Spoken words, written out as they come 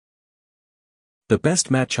The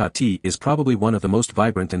best matcha tea is probably one of the most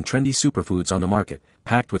vibrant and trendy superfoods on the market,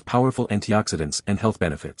 packed with powerful antioxidants and health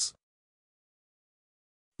benefits.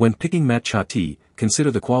 When picking matcha tea,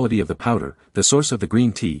 consider the quality of the powder, the source of the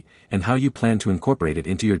green tea, and how you plan to incorporate it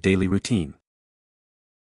into your daily routine.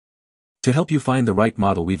 To help you find the right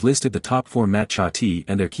model, we've listed the top 4 matcha tea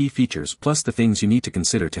and their key features plus the things you need to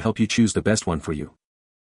consider to help you choose the best one for you.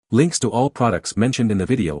 Links to all products mentioned in the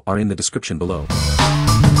video are in the description below.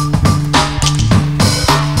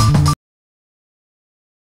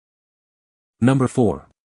 Number 4.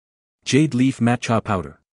 Jade Leaf Matcha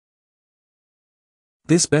Powder.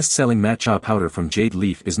 This best-selling matcha powder from Jade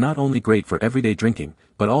Leaf is not only great for everyday drinking,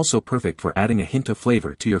 but also perfect for adding a hint of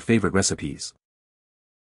flavor to your favorite recipes.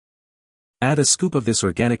 Add a scoop of this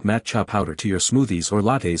organic matcha powder to your smoothies or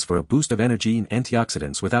lattes for a boost of energy and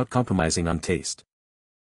antioxidants without compromising on taste.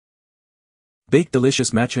 Bake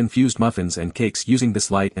delicious matcha-infused muffins and cakes using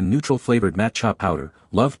this light and neutral-flavored matcha powder,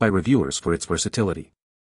 loved by reviewers for its versatility.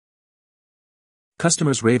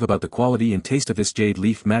 Customers rave about the quality and taste of this Jade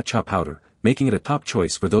Leaf matcha powder, making it a top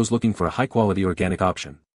choice for those looking for a high-quality organic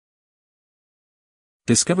option.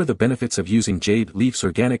 Discover the benefits of using Jade Leaf's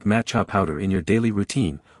organic matcha powder in your daily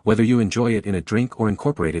routine, whether you enjoy it in a drink or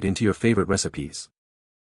incorporate it into your favorite recipes.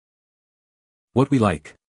 What we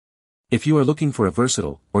like. If you are looking for a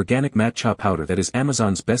versatile, organic matcha powder that is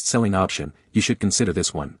Amazon's best-selling option, you should consider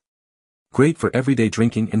this one. Great for everyday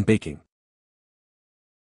drinking and baking.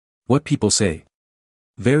 What people say.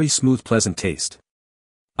 Very smooth, pleasant taste.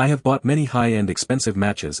 I have bought many high-end expensive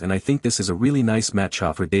matchas and I think this is a really nice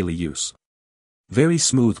matcha for daily use. Very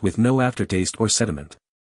smooth with no aftertaste or sediment.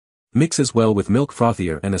 Mixes well with milk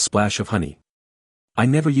frothier and a splash of honey. I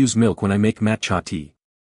never use milk when I make matcha tea.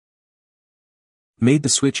 Made the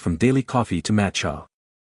switch from daily coffee to matcha.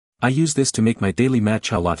 I use this to make my daily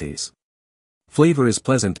matcha lattes. Flavor is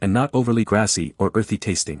pleasant and not overly grassy or earthy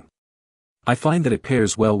tasting. I find that it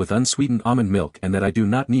pairs well with unsweetened almond milk and that I do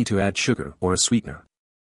not need to add sugar or a sweetener.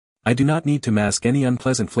 I do not need to mask any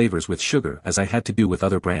unpleasant flavors with sugar as I had to do with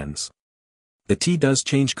other brands. The tea does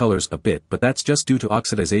change colors a bit, but that's just due to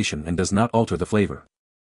oxidation and does not alter the flavor.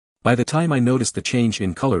 By the time I notice the change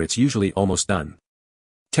in color, it's usually almost done.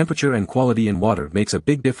 Temperature and quality in water makes a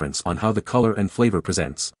big difference on how the color and flavor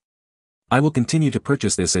presents. I will continue to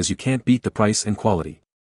purchase this as you can't beat the price and quality.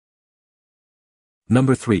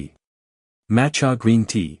 Number 3. Matcha Green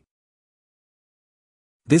Tea.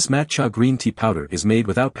 This matcha green tea powder is made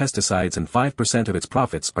without pesticides and 5% of its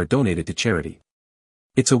profits are donated to charity.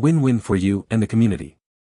 It's a win-win for you and the community.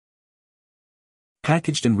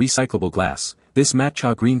 Packaged in recyclable glass, this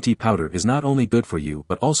matcha green tea powder is not only good for you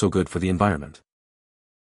but also good for the environment.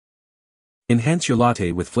 Enhance your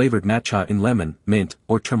latte with flavored matcha in lemon, mint,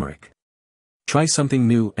 or turmeric. Try something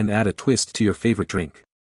new and add a twist to your favorite drink.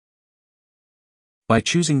 By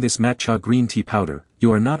choosing this matcha green tea powder,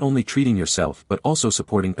 you are not only treating yourself but also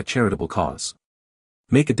supporting a charitable cause.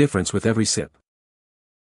 Make a difference with every sip.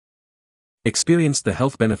 Experience the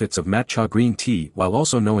health benefits of matcha green tea while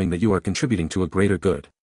also knowing that you are contributing to a greater good.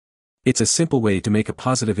 It's a simple way to make a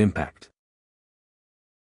positive impact.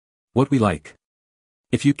 What we like.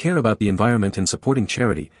 If you care about the environment and supporting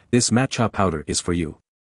charity, this matcha powder is for you.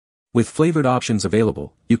 With flavored options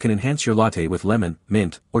available, you can enhance your latte with lemon,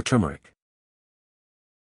 mint, or turmeric.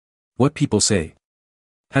 What people say.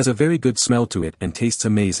 Has a very good smell to it and tastes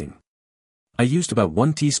amazing. I used about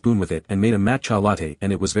 1 teaspoon with it and made a matcha latte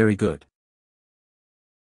and it was very good.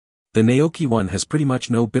 The Naoki one has pretty much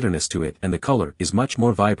no bitterness to it and the color is much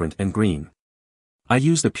more vibrant and green. I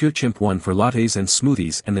use the Pure Chimp one for lattes and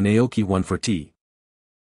smoothies and the Naoki one for tea.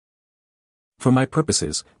 For my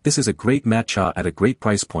purposes, this is a great matcha at a great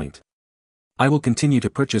price point. I will continue to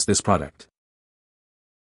purchase this product.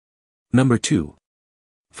 Number 2.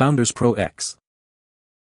 Founders Pro X.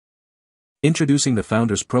 Introducing the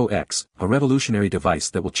Founders Pro X, a revolutionary device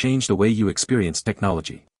that will change the way you experience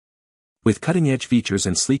technology. With cutting-edge features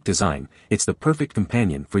and sleek design, it's the perfect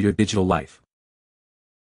companion for your digital life.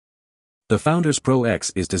 The Founders Pro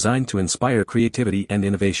X is designed to inspire creativity and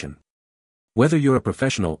innovation. Whether you're a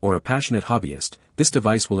professional or a passionate hobbyist, this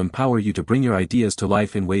device will empower you to bring your ideas to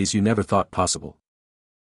life in ways you never thought possible.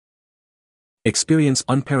 Experience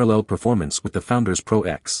unparalleled performance with the Founders Pro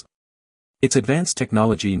X. Its advanced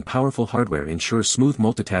technology and powerful hardware ensure smooth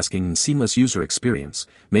multitasking and seamless user experience,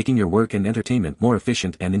 making your work and entertainment more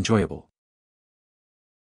efficient and enjoyable.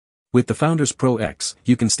 With the Founders Pro X,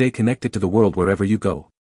 you can stay connected to the world wherever you go.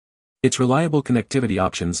 Its reliable connectivity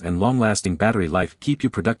options and long-lasting battery life keep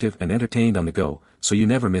you productive and entertained on the go, so you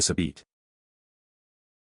never miss a beat.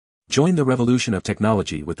 Join the revolution of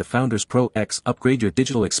technology with the Founders Pro X. Upgrade your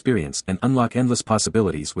digital experience and unlock endless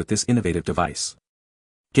possibilities with this innovative device.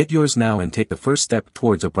 Get yours now and take the first step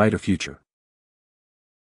towards a brighter future.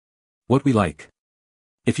 What we like.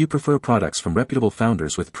 If you prefer products from reputable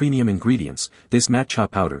founders with premium ingredients, this Matcha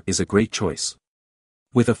powder is a great choice.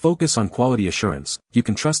 With a focus on quality assurance, you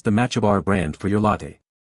can trust the Matcha bar brand for your latte.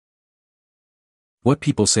 What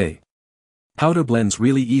people say. Powder blends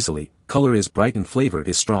really easily, color is bright and flavor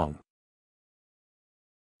is strong.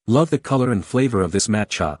 Love the color and flavor of this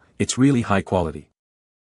matcha, it's really high quality.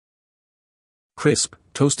 Crisp,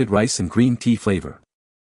 toasted rice and green tea flavor.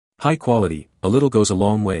 High quality, a little goes a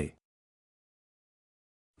long way.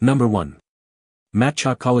 Number 1.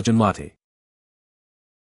 Matcha Collagen Latte.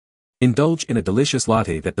 Indulge in a delicious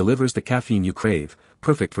latte that delivers the caffeine you crave,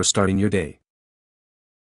 perfect for starting your day.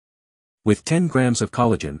 With 10 grams of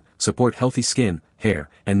collagen, support healthy skin, hair,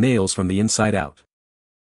 and nails from the inside out.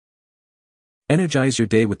 Energize your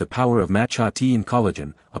day with the power of matcha tea and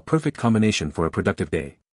collagen, a perfect combination for a productive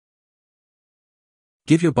day.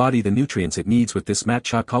 Give your body the nutrients it needs with this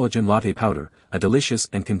Matcha Collagen Latte powder, a delicious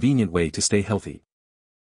and convenient way to stay healthy.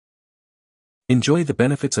 Enjoy the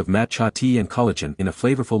benefits of matcha tea and collagen in a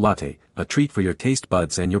flavorful latte, a treat for your taste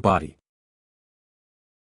buds and your body.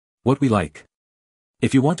 What we like.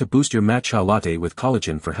 If you want to boost your matcha latte with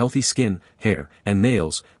collagen for healthy skin, hair, and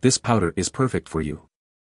nails, this powder is perfect for you.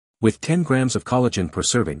 With 10 grams of collagen per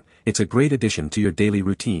serving, it's a great addition to your daily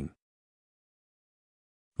routine.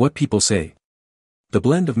 What people say. The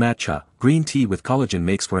blend of matcha, green tea with collagen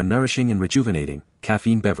makes for a nourishing and rejuvenating,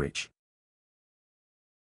 caffeine beverage.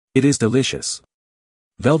 It is delicious.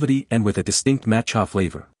 Velvety and with a distinct matcha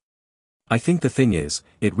flavor. I think the thing is,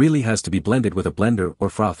 it really has to be blended with a blender or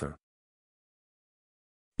frother.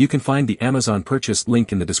 You can find the Amazon purchase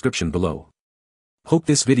link in the description below. Hope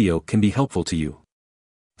this video can be helpful to you.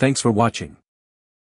 Thanks for watching.